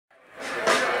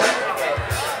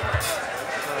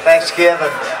Thanks, Kevin.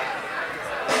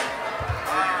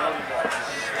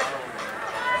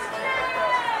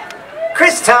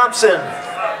 Chris Thompson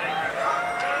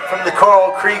from the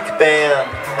Coral Creek Band.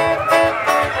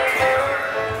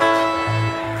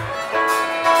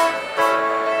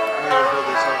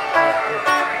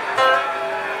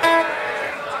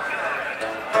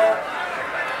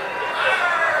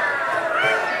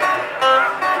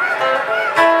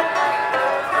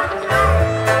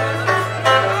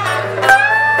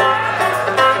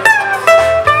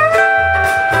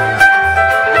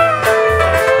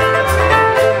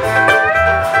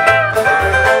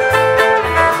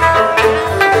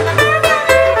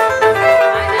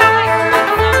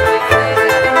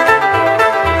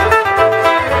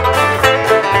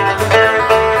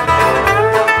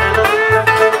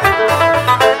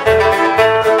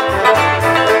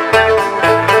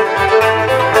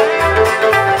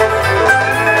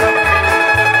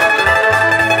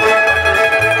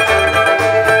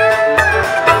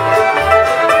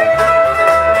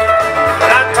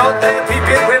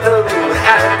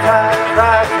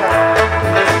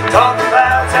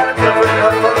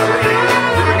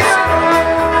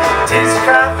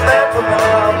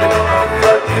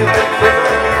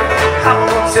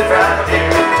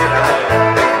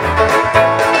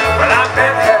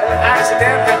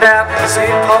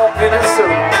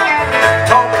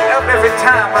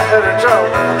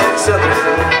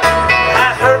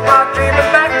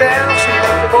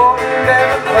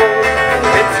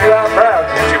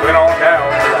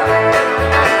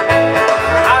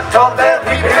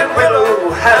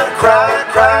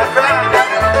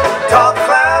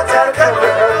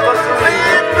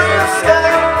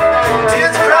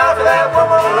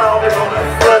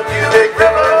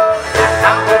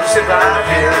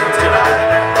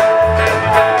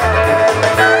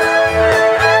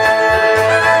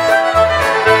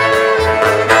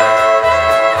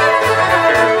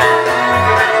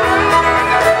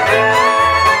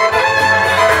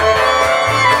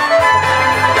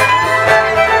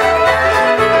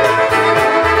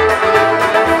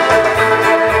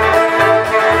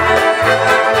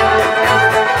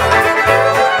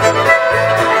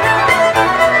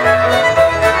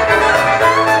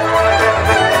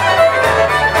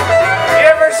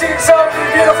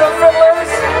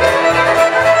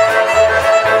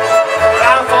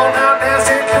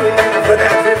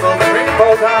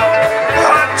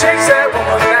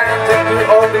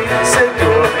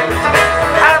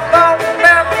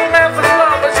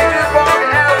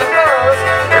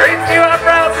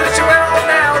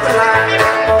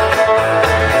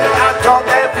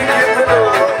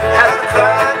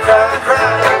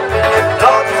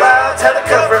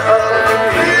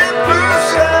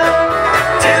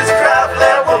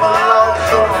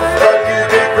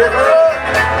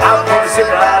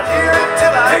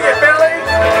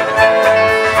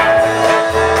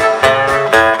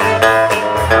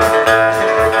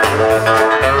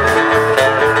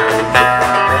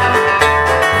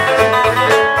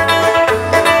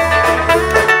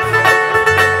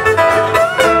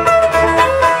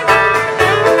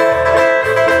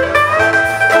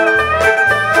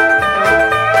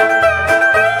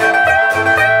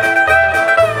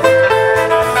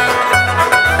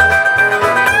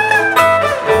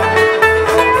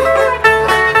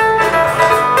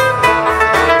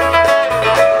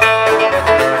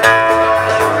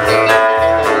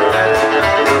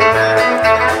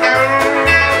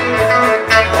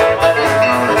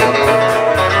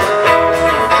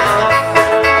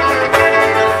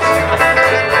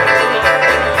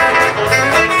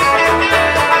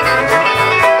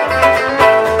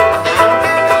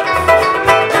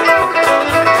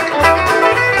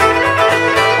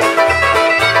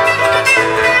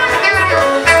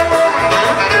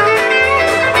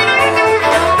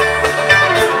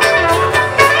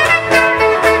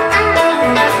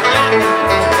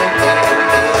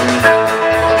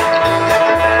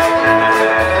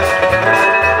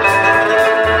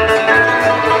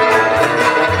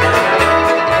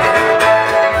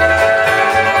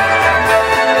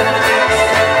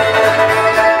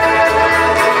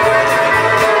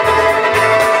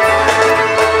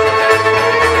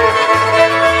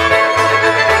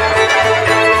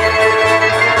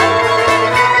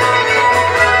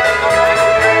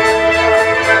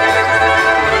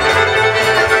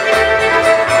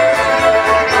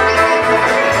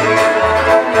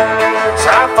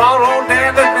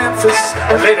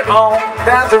 Later on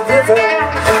down the river,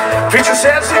 preacher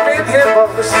said she'd been here,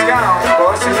 but she's gone,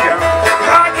 boy, she's gone.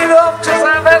 I get up, cause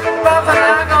I've had nothing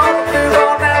I'm gonna do,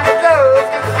 don't ever go.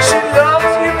 She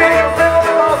loves you, be a little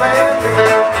more than me.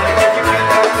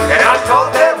 And I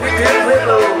thought that we did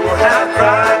little, how to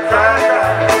cry, cry,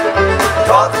 cry.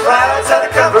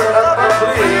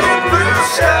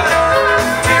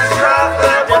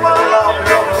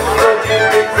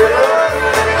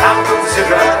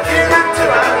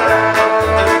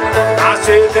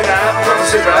 say that I'm gonna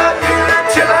sit right here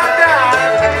till I die.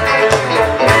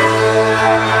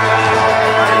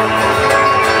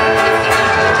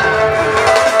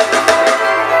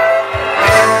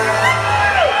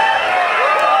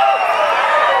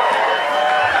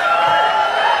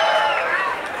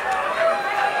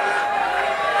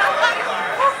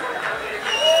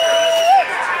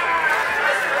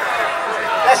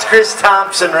 That's Chris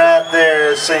Thompson right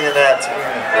there singing that tune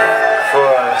for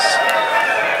us.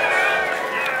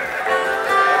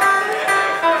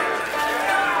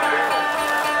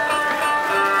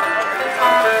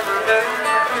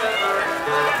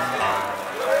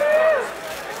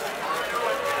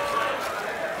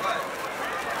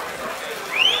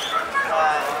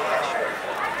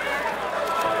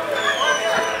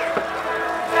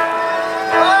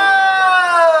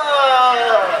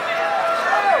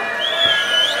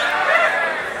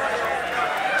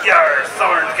 Yar,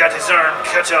 Thorn got his arm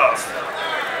cut off.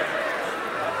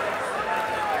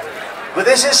 But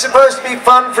this is supposed to be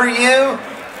fun for you.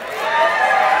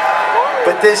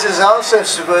 But this is also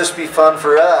supposed to be fun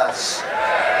for us.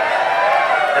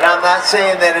 And I'm not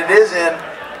saying that it isn't,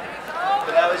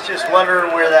 but I was just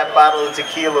wondering where that bottle of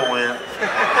tequila went.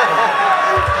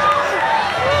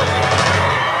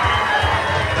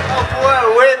 Oh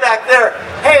boy, way back there.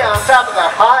 Hey, on top of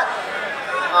that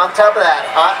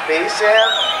hot bass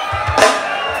amp.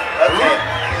 Okay.